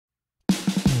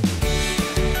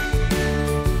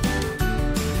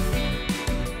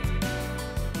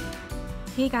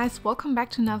Hey guys, welcome back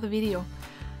to another video.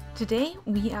 Today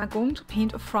we are going to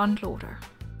paint a front loader.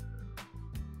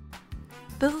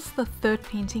 This is the third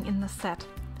painting in the set.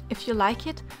 If you like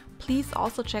it, please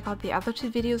also check out the other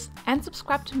two videos and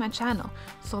subscribe to my channel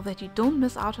so that you don't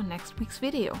miss out on next week's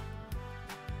video.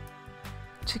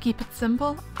 To keep it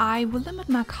simple, I will limit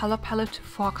my color palette to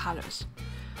 4 colors.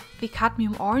 The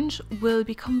cadmium orange will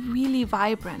become really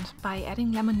vibrant by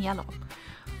adding lemon yellow.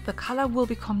 The color will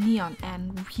become neon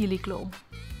and really glow.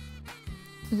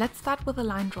 Let's start with a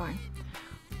line drawing.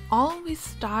 Always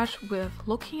start with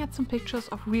looking at some pictures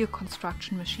of real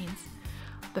construction machines.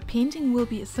 The painting will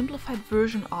be a simplified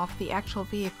version of the actual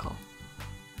vehicle.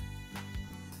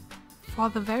 For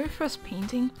the very first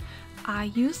painting,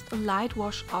 I used a light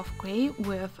wash of grey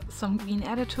with some green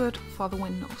added to it for the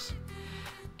windows.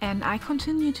 And I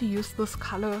continue to use this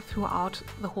color throughout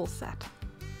the whole set.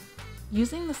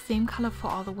 Using the same color for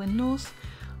all the windows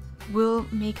will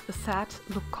make the set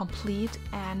look complete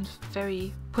and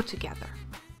very put together.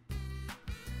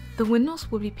 The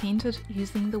windows will be painted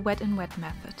using the wet and wet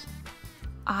method.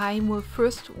 I will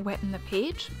first wetten the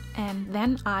page and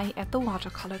then I add the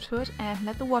watercolor to it and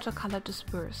let the watercolor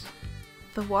disperse.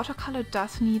 The watercolor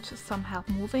does need some help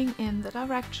moving in the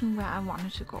direction where I want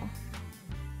it to go.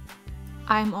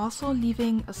 I'm also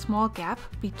leaving a small gap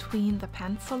between the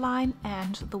pencil line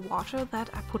and the water that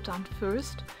I put down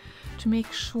first to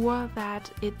make sure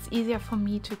that it's easier for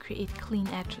me to create clean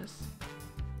edges.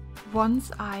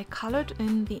 Once I colored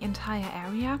in the entire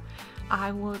area,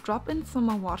 I will drop in some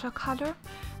more watercolor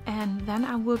and then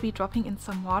I will be dropping in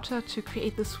some water to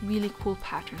create this really cool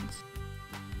patterns.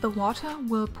 The water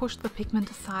will push the pigment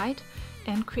aside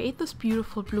and create these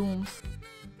beautiful blooms.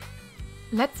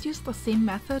 Let's use the same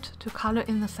method to color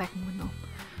in the second window.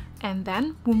 And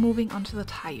then we're moving on to the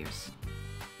tires.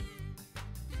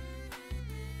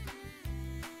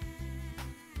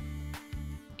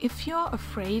 If you're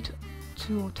afraid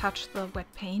to touch the wet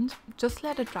paint, just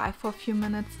let it dry for a few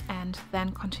minutes and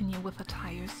then continue with the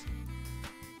tires.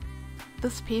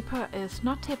 This paper is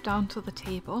not taped down to the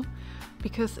table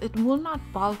because it will not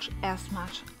bulge as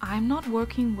much. I'm not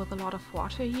working with a lot of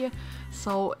water here,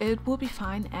 so it will be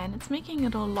fine and it's making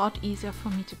it a lot easier for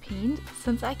me to paint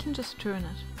since I can just turn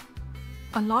it.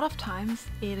 A lot of times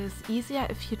it is easier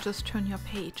if you just turn your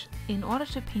page in order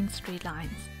to paint straight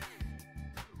lines.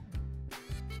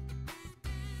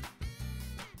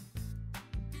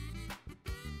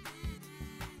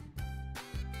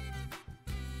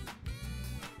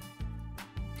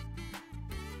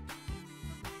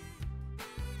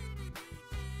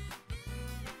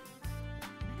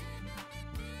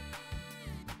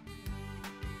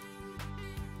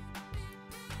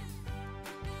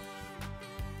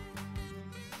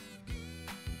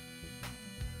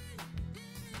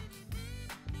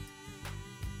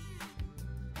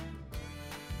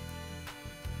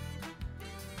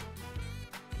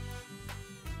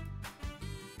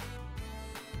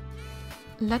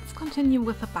 Let's continue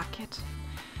with the bucket.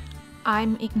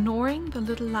 I'm ignoring the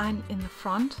little line in the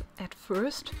front at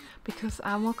first because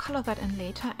I will color that in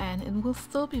later and it will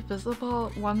still be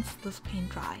visible once this paint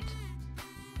dried.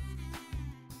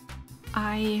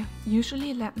 I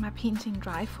usually let my painting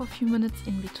dry for a few minutes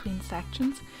in between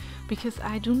sections because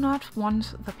I do not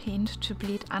want the paint to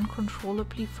bleed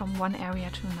uncontrollably from one area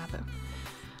to another.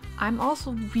 I'm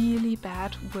also really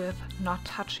bad with not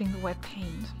touching the wet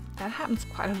paint. That happens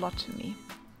quite a lot to me.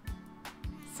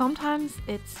 Sometimes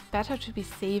it's better to be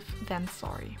safe than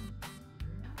sorry.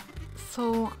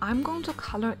 So I'm going to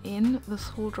color in this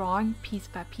whole drawing piece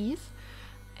by piece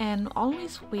and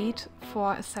always wait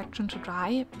for a section to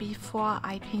dry before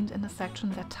I paint in a section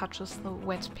that touches the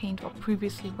wet paint or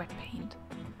previously wet paint.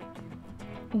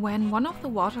 When one of the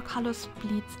watercolors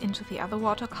bleeds into the other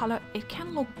watercolor, it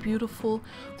can look beautiful,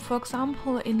 for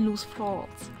example in loose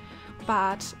florals.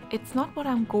 But it's not what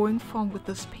I'm going for with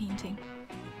this painting.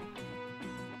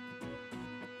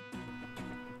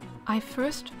 I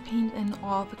first paint in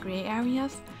all the gray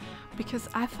areas because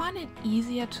I find it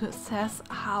easier to assess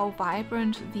how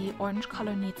vibrant the orange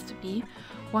color needs to be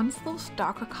once those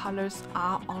darker colors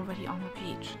are already on the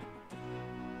page.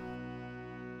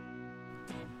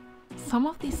 Some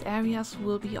of these areas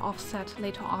will be offset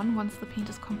later on once the paint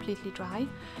is completely dry,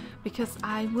 because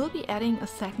I will be adding a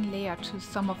second layer to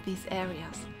some of these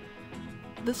areas.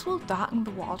 This will darken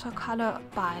the watercolor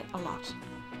by a lot.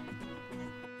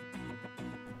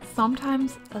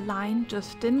 Sometimes a line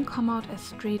just didn't come out as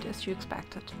straight as you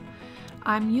expected.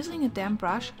 I'm using a damp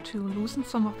brush to loosen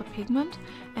some of the pigment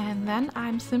and then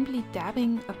I'm simply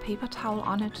dabbing a paper towel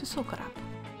on it to soak it up.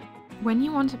 When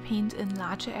you want to paint in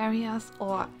larger areas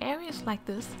or areas like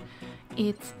this,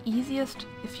 It's easiest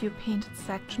if you paint it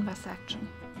section by section.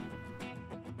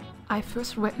 I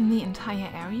first redden the entire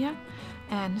area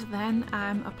and then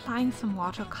I'm applying some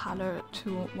watercolor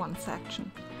to one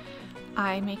section.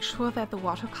 I make sure that the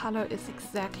watercolor is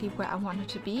exactly where I want it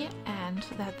to be and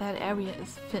that that area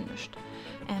is finished.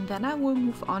 And then I will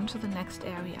move on to the next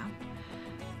area.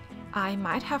 I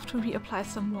might have to reapply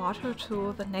some water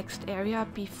to the next area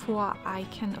before I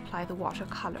can apply the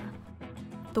watercolor.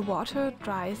 The water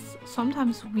dries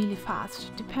sometimes really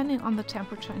fast, depending on the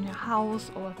temperature in your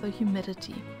house or the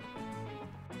humidity.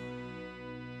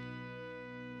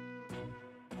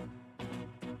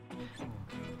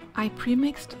 I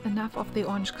pre-mixed enough of the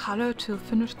orange color to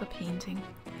finish the painting.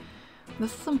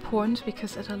 This is important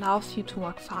because it allows you to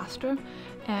work faster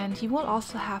and you will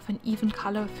also have an even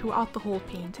color throughout the whole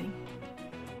painting.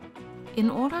 In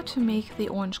order to make the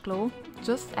orange glow,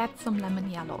 just add some lemon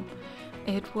yellow.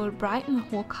 It will brighten the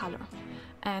whole color.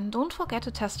 And don't forget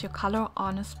to test your color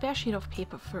on a spare sheet of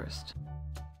paper first.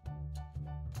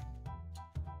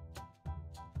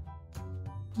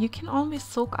 You can always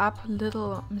soak up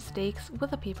little mistakes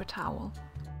with a paper towel.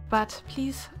 But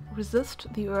please resist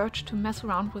the urge to mess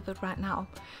around with it right now.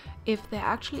 If there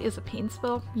actually is a paint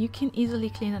spill, you can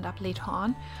easily clean it up later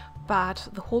on, but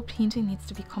the whole painting needs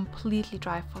to be completely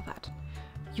dry for that.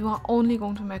 You are only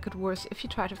going to make it worse if you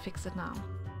try to fix it now.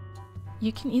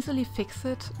 You can easily fix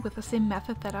it with the same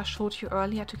method that I showed you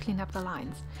earlier to clean up the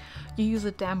lines. You use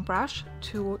a damp brush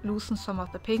to loosen some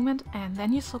of the pigment and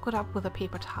then you soak it up with a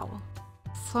paper towel.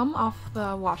 Some of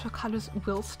the watercolors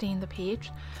will stain the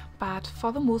page, but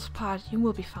for the most part you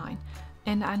will be fine.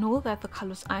 And I know that the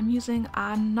colors I'm using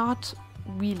are not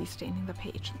really staining the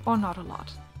page, or not a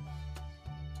lot.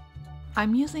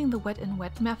 I'm using the wet in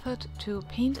wet method to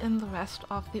paint in the rest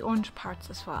of the orange parts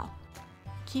as well.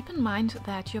 Keep in mind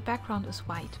that your background is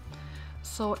white,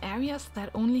 so areas that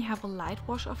only have a light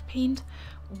wash of paint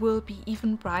will be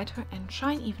even brighter and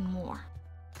shine even more.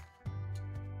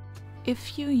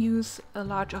 If you use a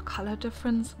larger color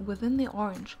difference within the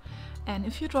orange, and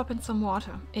if you drop in some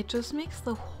water, it just makes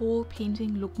the whole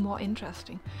painting look more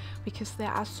interesting, because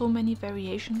there are so many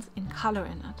variations in color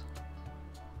in it.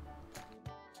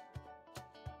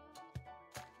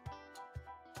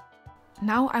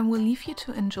 Now I will leave you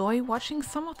to enjoy watching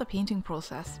some of the painting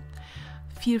process.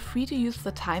 Feel free to use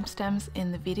the timestamps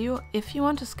in the video if you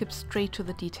want to skip straight to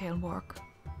the detail work.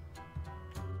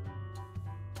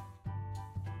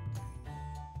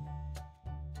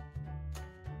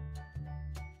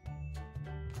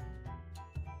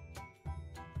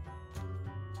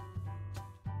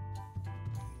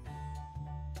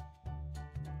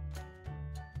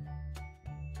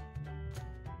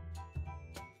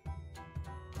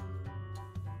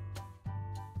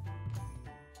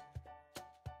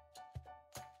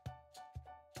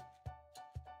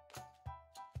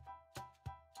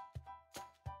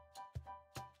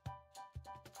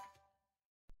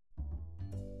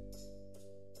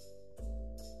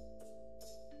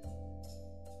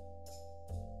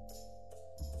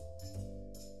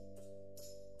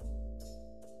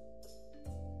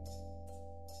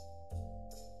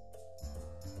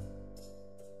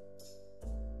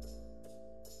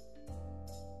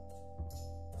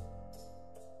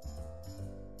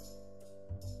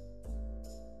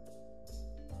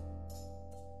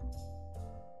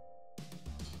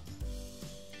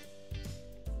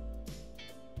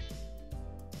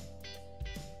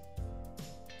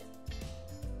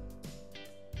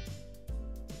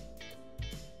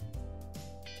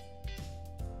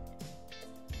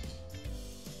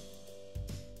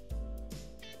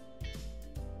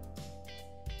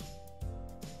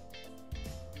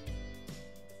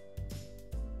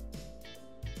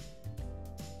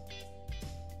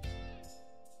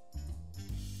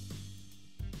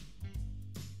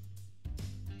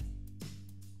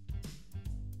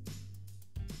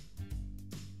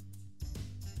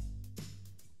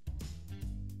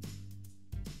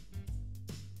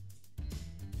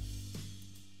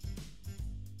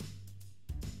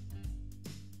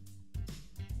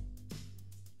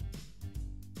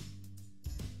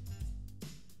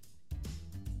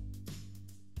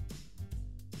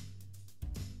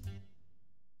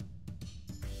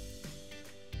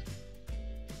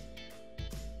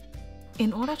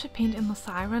 In order to paint in the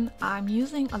siren, I'm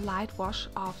using a light wash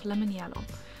of lemon yellow,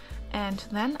 and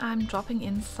then I'm dropping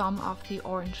in some of the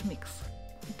orange mix.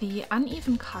 The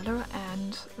uneven color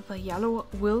and the yellow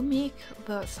will make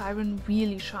the siren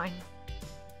really shine.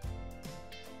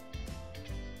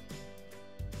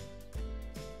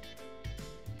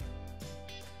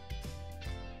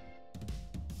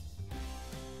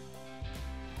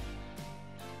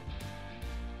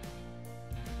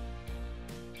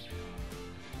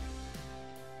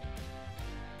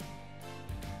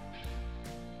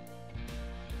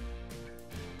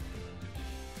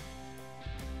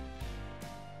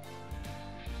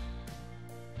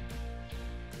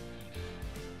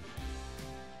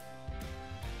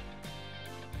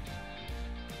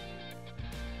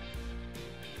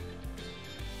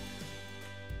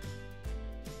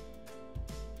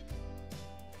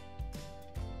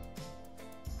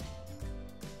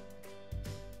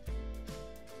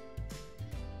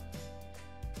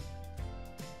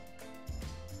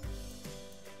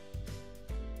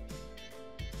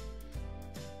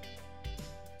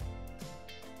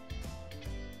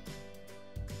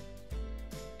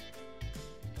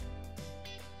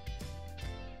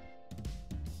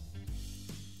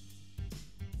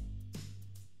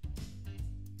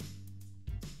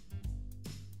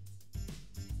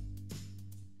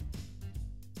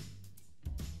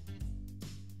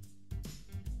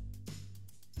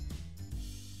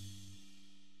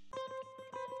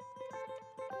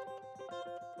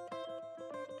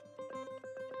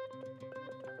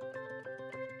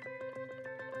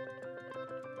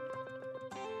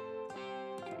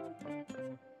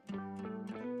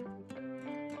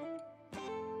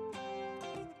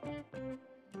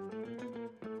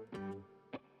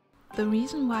 The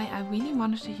reason why I really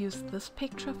wanted to use this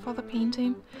picture for the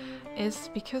painting is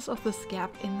because of this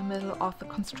gap in the middle of the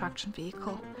construction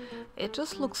vehicle. It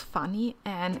just looks funny,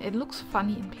 and it looks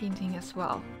funny in painting as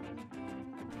well.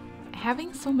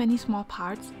 Having so many small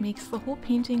parts makes the whole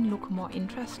painting look more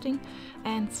interesting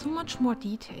and so much more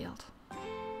detailed.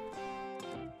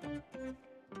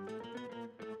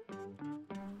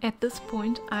 At this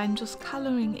point, I'm just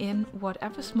coloring in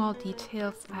whatever small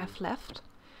details I've left,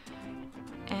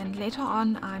 and later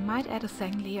on I might add a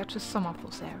second layer to some of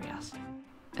those areas.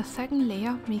 A second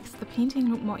layer makes the painting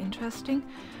look more interesting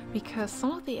because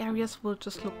some of the areas will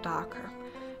just look darker.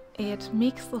 It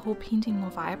makes the whole painting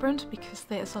more vibrant because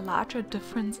there is a larger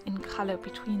difference in color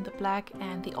between the black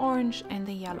and the orange and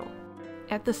the yellow.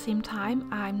 At the same time,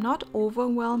 I'm not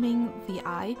overwhelming the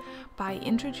eye by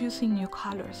introducing new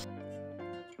colors.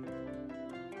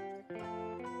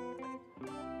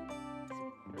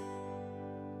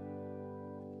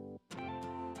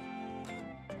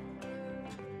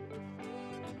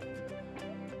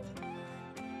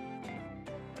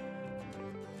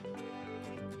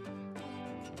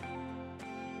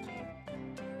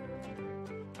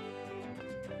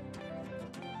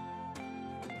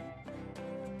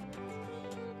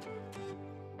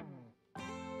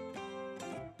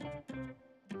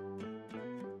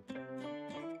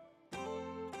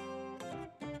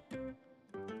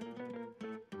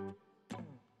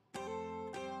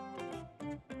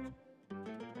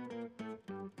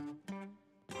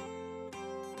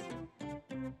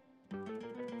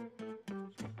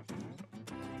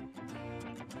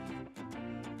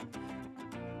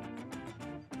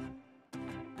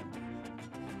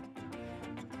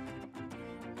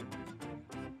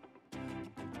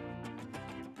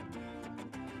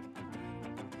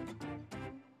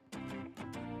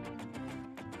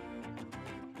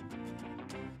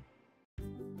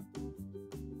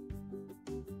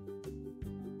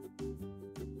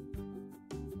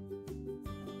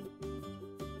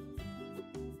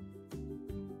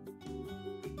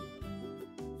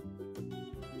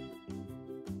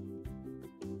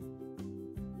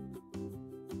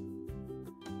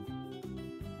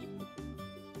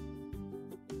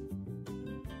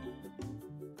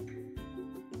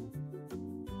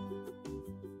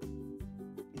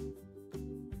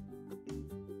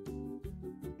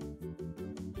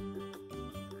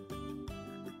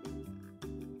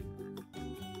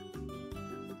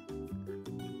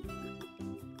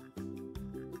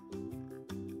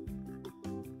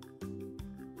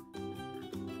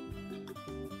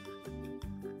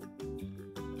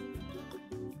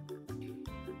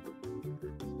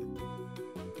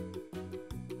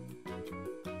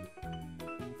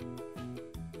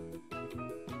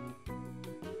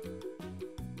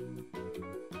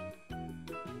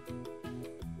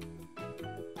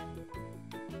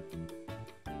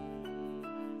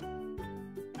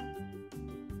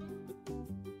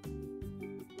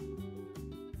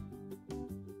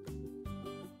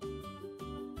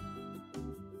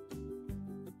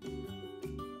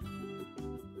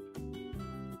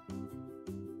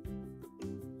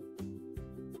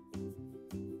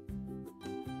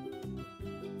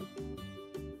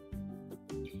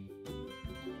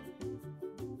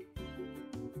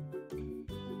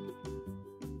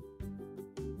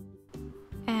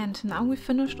 And now we've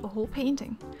finished a whole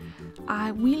painting. I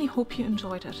really hope you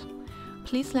enjoyed it.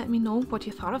 Please let me know what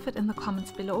you thought of it in the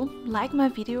comments below, like my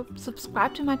video,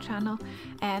 subscribe to my channel,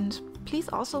 and please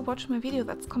also watch my video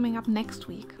that's coming up next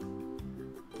week.